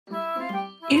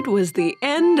It was the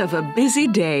end of a busy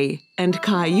day, and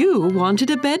Caillou wanted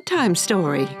a bedtime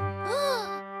story.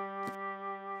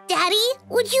 Daddy,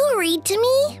 would you read to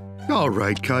me? All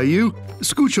right, Caillou,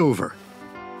 scooch over.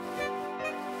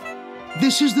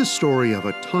 This is the story of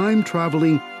a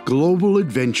time-traveling global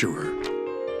adventurer.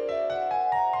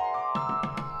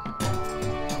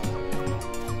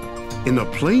 In the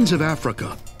plains of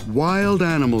Africa, wild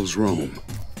animals roam.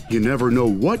 You never know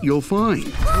what you'll find.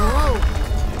 Whoa!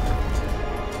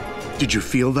 Did you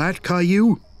feel that,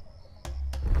 Caillou?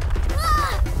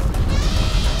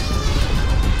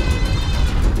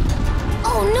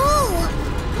 Oh, no!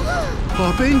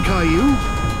 Hop in, Caillou.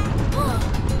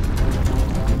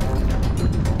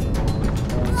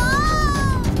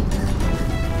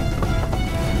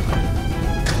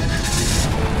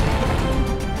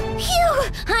 Phew!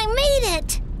 I made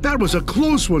it! That was a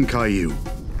close one, Caillou.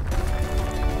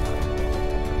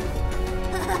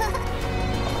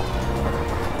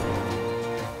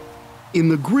 In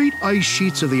the great ice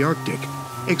sheets of the Arctic,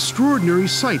 extraordinary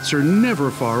sights are never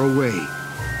far away.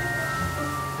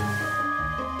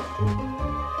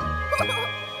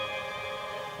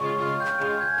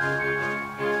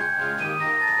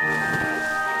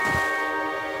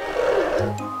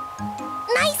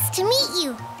 Nice to meet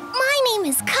you. My name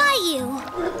is Caillou.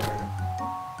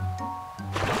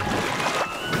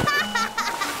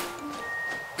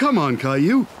 Come on,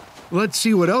 Caillou. Let's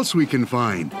see what else we can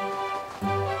find.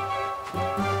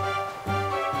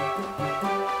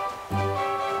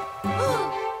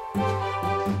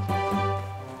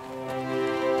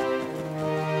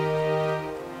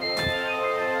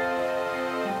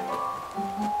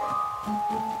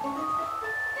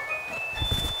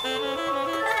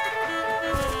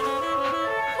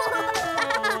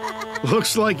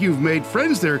 Looks like you've made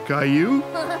friends there, Caillou.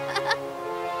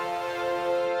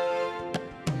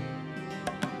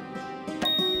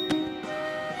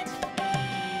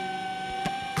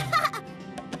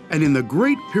 And in the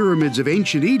great pyramids of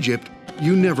ancient Egypt,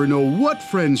 you never know what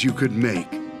friends you could make.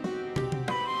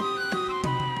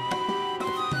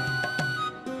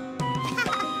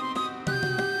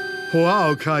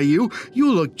 Wow, Caillou,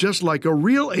 you look just like a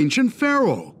real ancient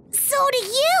pharaoh. So do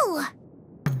you!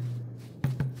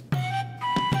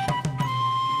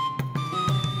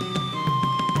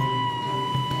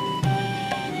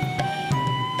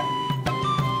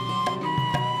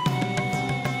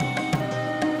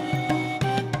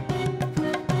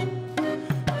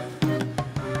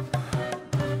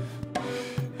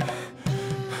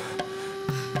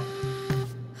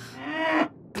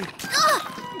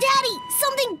 Daddy,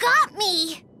 something got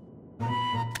me!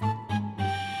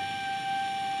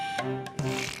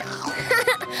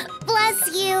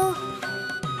 Bless you!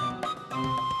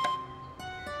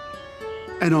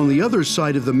 And on the other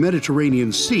side of the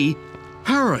Mediterranean Sea,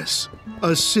 Paris,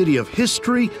 a city of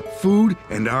history, food,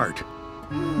 and art.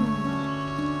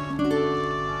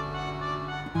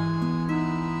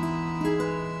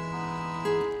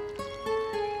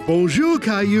 Bonjour,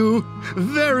 Caillou.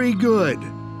 Very good.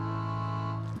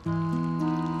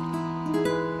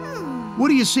 What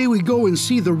do you say we go and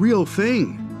see the real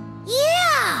thing?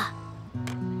 Yeah!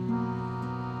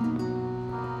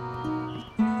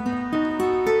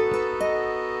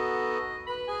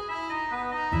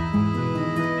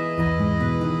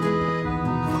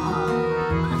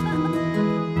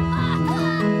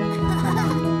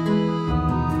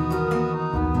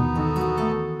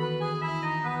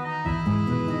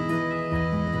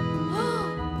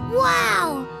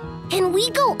 Wow! Can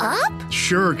we go up?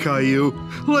 Sure, Caillou.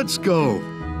 Let's go.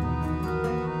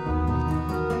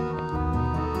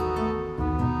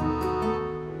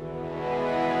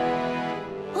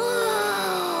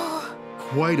 Oh!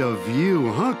 Quite a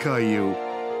view, huh, Caillou?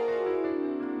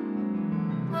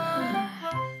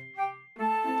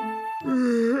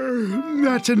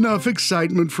 That's enough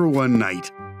excitement for one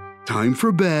night. Time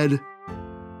for bed.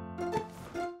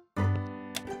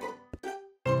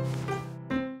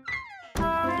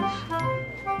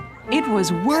 It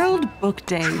was World Book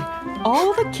Day.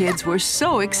 All the kids were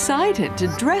so excited to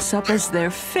dress up as their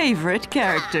favorite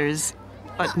characters.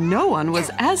 But no one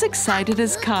was as excited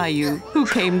as Caillou, who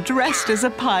came dressed as a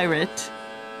pirate.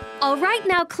 All right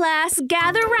now, class,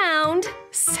 gather round.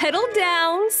 Settle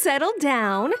down, settle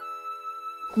down.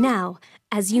 Now,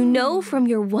 as you know from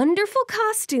your wonderful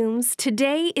costumes,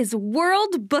 today is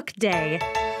World Book Day.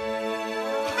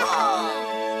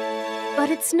 But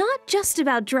it's not just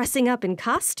about dressing up in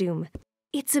costume.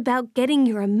 It's about getting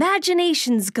your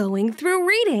imaginations going through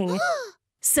reading.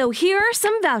 So here are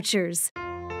some vouchers.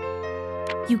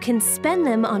 You can spend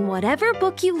them on whatever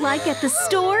book you like at the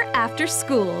store after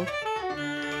school.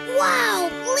 Wow,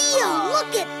 Leo,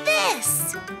 look at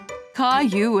this!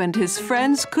 Caillou and his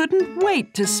friends couldn't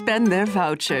wait to spend their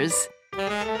vouchers.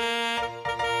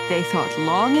 They thought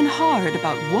long and hard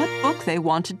about what book they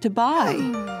wanted to buy.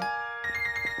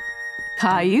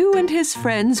 Caillou and his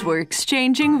friends were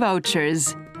exchanging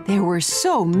vouchers. There were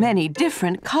so many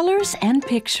different colors and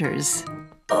pictures.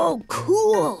 Oh,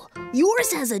 cool!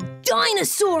 Yours has a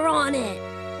dinosaur on it!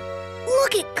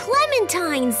 Look at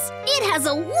Clementine's. It has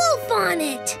a wolf on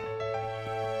it.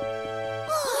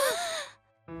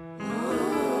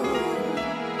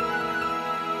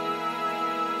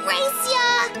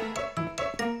 Racia!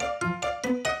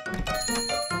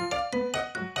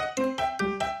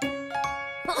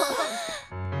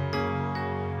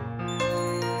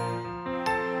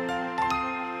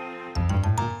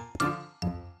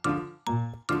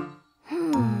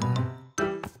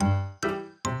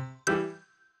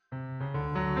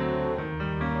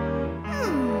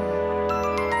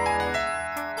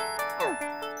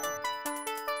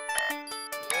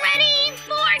 Ready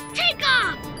for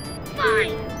takeoff!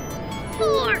 5,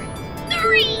 4,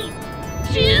 3,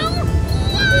 2,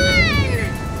 1!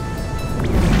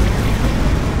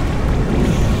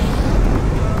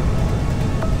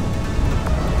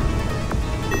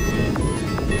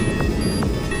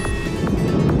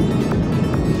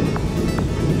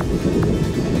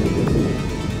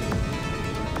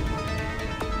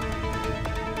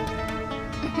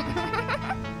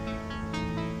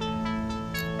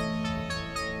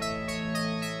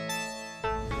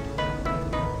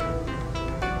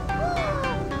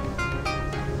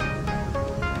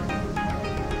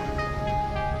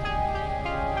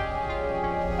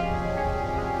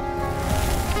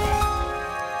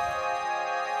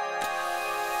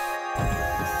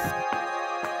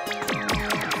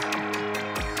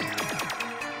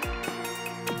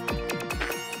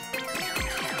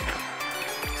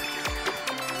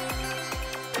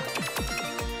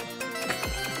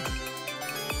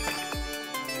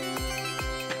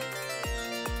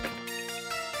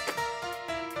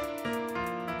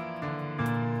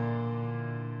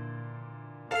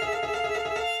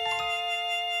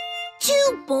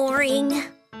 Too boring.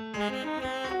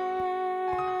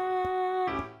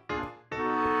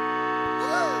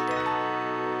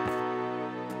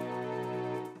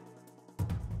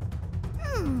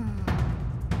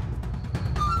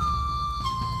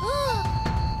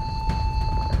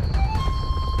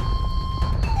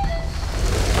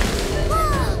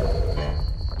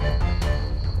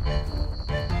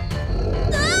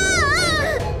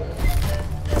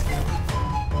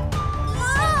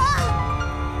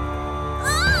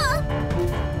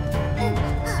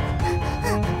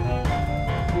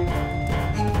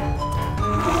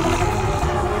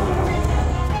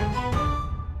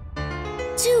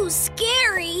 Too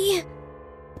scary!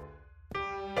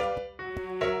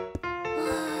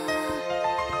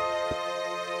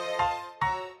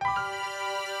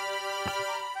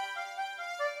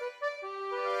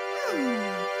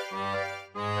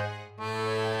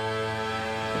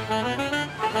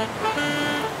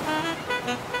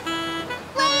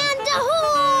 Land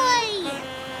ahoy!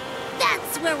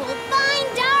 That's where we'll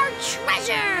find our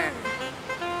treasure.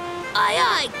 Aye,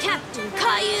 aye, Captain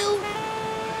Caillou!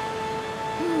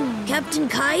 Captain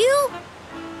Caillou?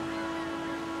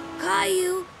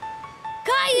 Caillou?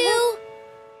 Caillou?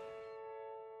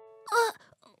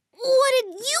 What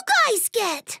did you guys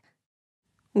get?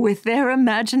 With their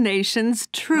imaginations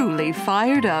truly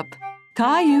fired up,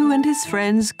 Caillou and his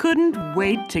friends couldn't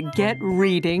wait to get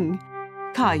reading.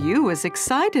 Caillou was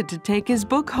excited to take his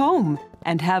book home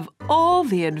and have all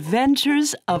the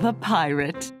adventures of a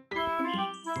pirate.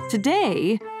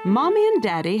 Today, Mommy and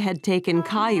Daddy had taken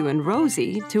Caillou and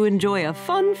Rosie to enjoy a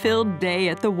fun-filled day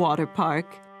at the water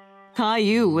park.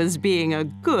 Caillou was being a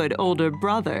good older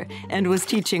brother and was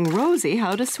teaching Rosie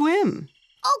how to swim.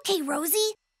 Okay,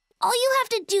 Rosie. All you have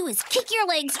to do is kick your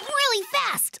legs really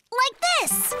fast, like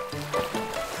this.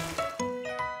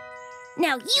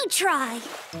 Now you try.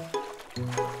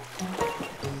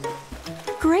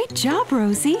 Great job,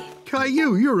 Rosie.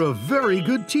 Caillou, you're a very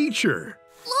good teacher.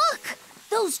 Look,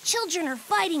 those children are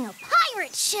fighting a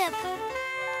pirate ship.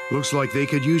 Looks like they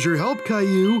could use your help,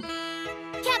 Caillou.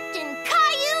 Captain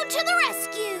Caillou to the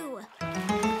rescue.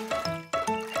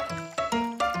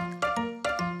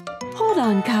 Hold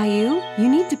on, Caillou. You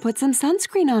need to put some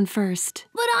sunscreen on first.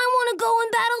 But I want to go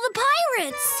and battle the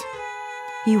pirates!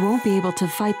 You won't be able to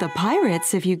fight the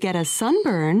pirates if you get a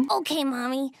sunburn. Okay,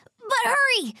 Mommy. But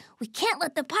hurry! We can't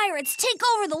let the pirates take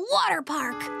over the water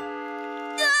park.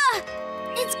 Ah,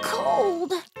 it's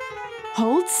cold.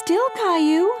 Hold still,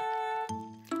 Caillou.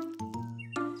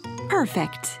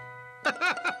 Perfect.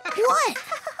 What?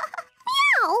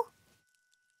 Meow.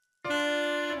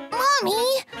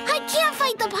 Mommy, I can't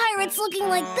it's looking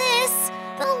like this,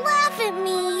 they'll laugh at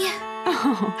me.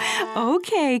 Oh,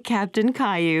 okay, Captain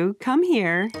Caillou. Come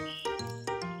here.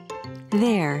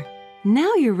 There.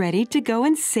 Now you're ready to go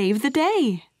and save the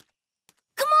day.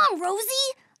 Come on,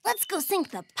 Rosie. Let's go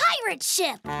sink the pirate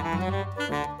ship.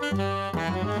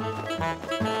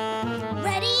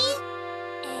 Ready?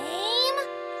 Aim,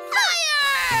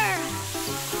 fire!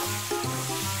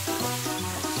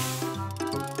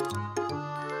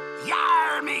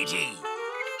 Yar, matey!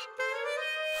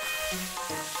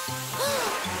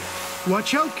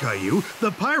 Watch out, Caillou. The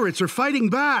pirates are fighting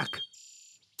back.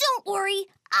 Don't worry,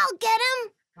 I'll get him.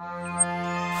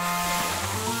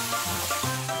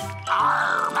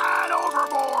 Arr, man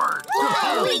overboard!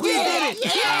 Whoa, we did it!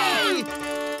 Yay!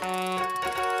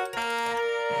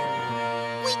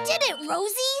 We did it,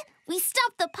 Rosie! We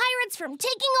stopped the pirates from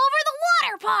taking over the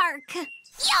water park!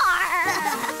 Yar!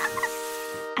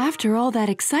 After all that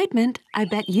excitement, I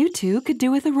bet you two could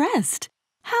do with a rest.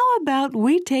 How about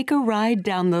we take a ride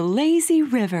down the lazy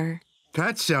river?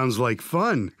 That sounds like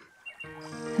fun.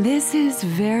 This is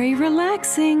very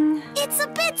relaxing. It's a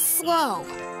bit slow.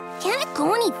 Can it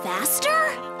go any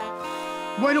faster?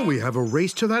 Why don't we have a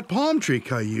race to that palm tree,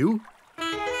 Caillou?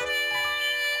 Okay!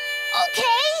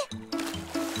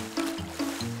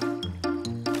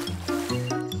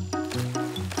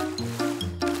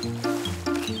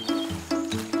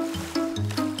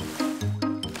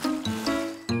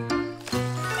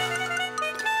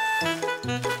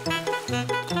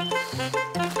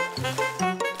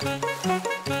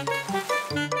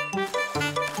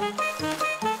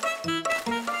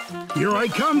 Here I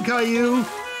come, Caillou.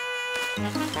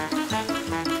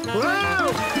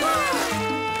 Whoa!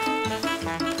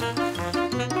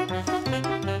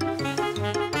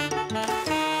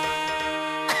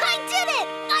 I did it!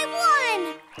 I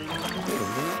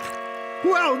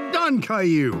won! Well done,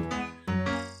 Caillou.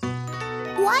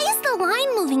 Why is the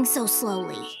line moving so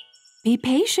slowly? Be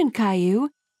patient, Caillou.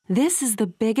 This is the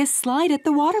biggest slide at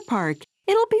the water park.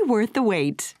 It'll be worth the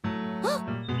wait.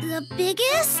 The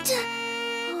biggest?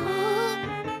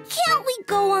 Can't we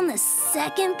go on the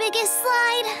second biggest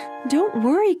slide? Don't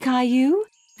worry, Caillou.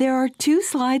 There are 2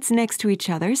 slides next to each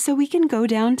other, so we can go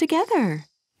down together.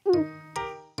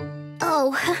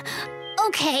 Oh,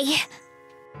 okay.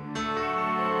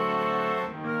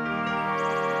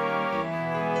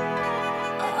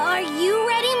 Are you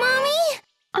ready, Mommy?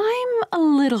 I'm a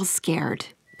little scared.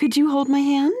 Could you hold my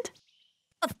hand?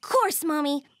 Of course,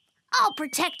 Mommy. I'll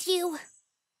protect you.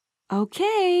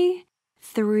 Okay.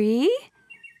 3,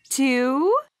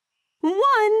 2, 1.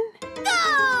 Go!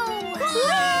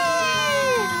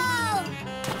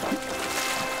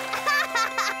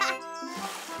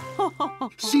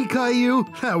 See, Caillou?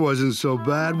 That wasn't so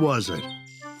bad, was it?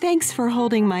 Thanks for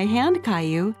holding my hand,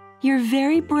 Caillou. You're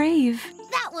very brave.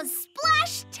 That was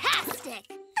splash-tastic!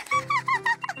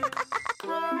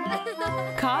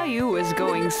 Caillou is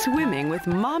going swimming with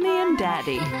Mommy and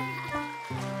Daddy.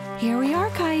 Here we are,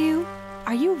 Caillou.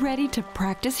 Are you ready to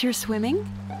practice your swimming?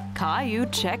 Caillou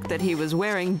checked that he was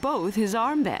wearing both his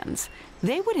armbands.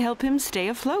 They would help him stay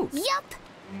afloat. Yup.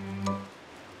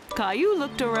 Caillou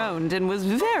looked around and was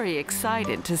very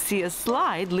excited to see a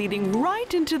slide leading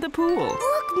right into the pool.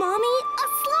 Look, Mommy, a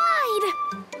slide!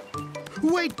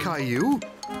 Wait, Caillou.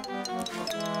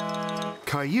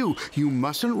 Caillou, you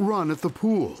mustn't run at the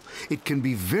pool. It can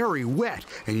be very wet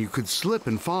and you could slip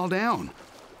and fall down.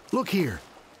 Look here.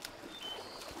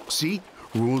 See,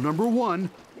 rule number 1,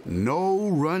 no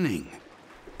running.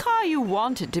 Caillou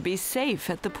wanted to be safe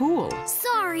at the pool.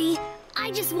 Sorry,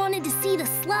 I just wanted to see the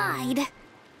slide.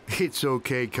 It's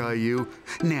okay, Caillou.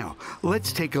 Now,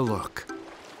 let's take a look.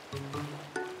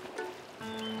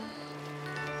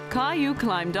 Caillou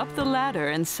climbed up the ladder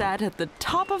and sat at the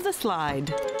top of the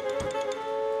slide.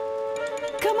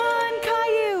 Come on,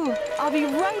 Caillou! I'll be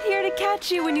right here to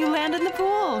catch you when you land in the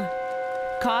pool.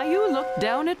 Caillou looked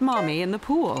down at Mommy in the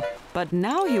pool, but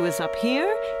now he was up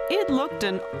here, it looked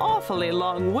an awfully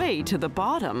long way to the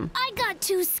bottom. I got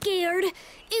too scared.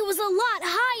 It was a lot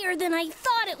higher than I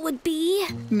thought it would be.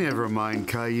 Never mind,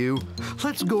 Caillou.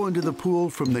 Let's go into the pool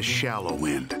from the shallow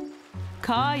end.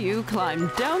 Caillou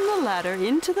climbed down the ladder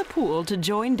into the pool to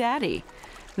join Daddy.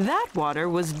 That water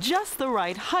was just the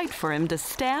right height for him to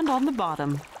stand on the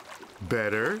bottom.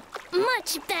 Better?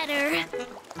 Much better.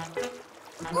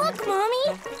 Look, Mommy,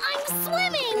 I'm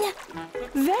swimming.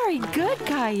 Very good,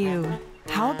 Caillou.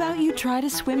 How about you try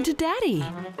to swim to Daddy?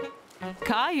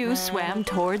 Caillou swam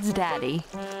towards Daddy.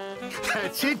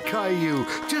 That's it, Caillou.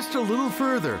 Just a little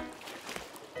further.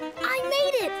 I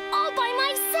made it all by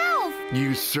myself.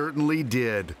 You certainly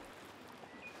did.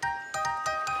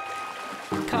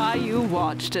 Caillou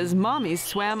watched as Mommy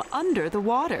swam under the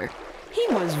water. He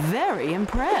was very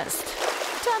impressed.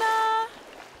 Ta-da!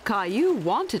 Caillou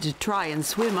wanted to try and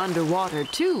swim underwater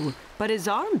too, but his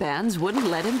armbands wouldn't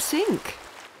let him sink.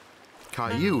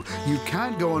 Caillou, you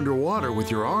can't go underwater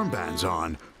with your armbands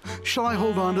on. Shall I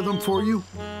hold on to them for you?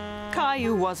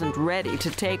 Caillou wasn't ready to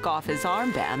take off his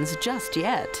armbands just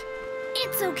yet.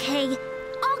 It's okay.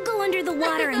 I'll go under the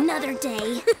water another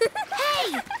day.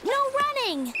 Hey, no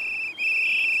running!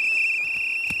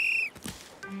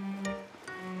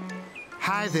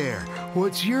 Hi there.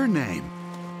 What's your name?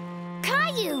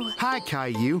 Caillou! Hi,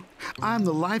 Caillou. I'm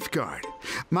the lifeguard.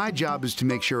 My job is to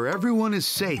make sure everyone is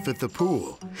safe at the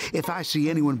pool. If I see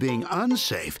anyone being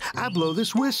unsafe, I blow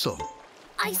this whistle.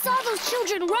 I saw those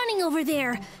children running over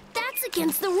there. That's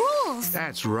against the rules.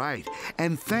 That's right.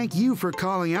 And thank you for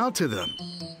calling out to them.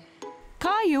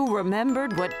 Caillou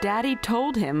remembered what Daddy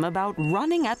told him about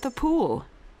running at the pool.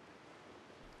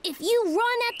 If you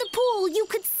run at the pool, you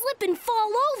could slip and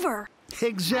fall over.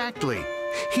 Exactly.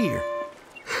 Here.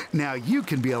 Now you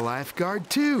can be a lifeguard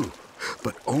too.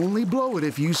 But only blow it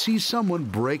if you see someone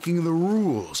breaking the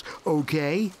rules,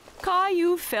 okay?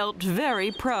 Caillou felt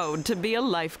very proud to be a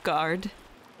lifeguard.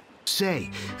 Say,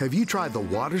 have you tried the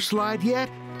water slide yet?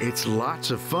 It's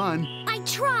lots of fun. I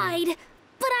tried,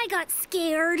 but I got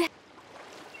scared.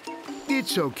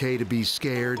 It's okay to be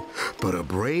scared, but a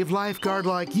brave lifeguard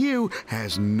like you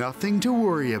has nothing to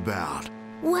worry about.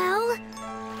 Well,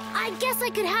 I guess I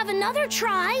could have another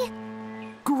try.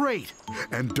 Great!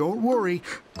 And don't worry,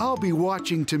 I'll be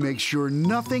watching to make sure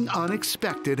nothing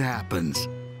unexpected happens.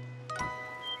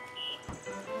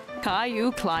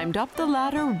 Caillou climbed up the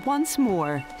ladder once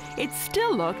more. It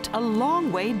still looked a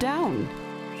long way down.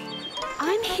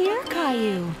 I'm here,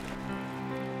 Caillou.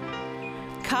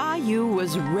 Caillou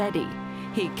was ready.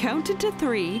 He counted to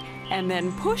 3 and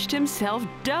then pushed himself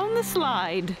down the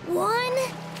slide. 1,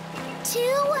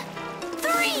 2,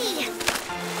 3!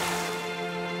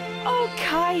 Oh,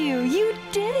 Caillou, you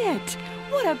did it!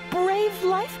 What a brave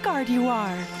lifeguard you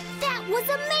are! That was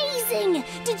amazing!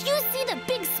 Did you see the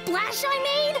big splash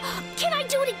I made? Can I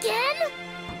do it again?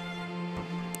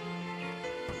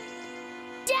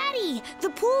 Daddy, the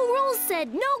pool rules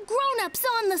said no grown-ups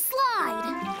on the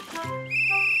slide.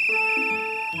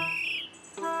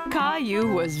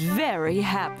 Caillou was very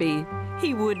happy.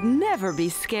 He would never be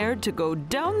scared to go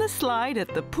down the slide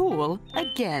at the pool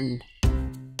again.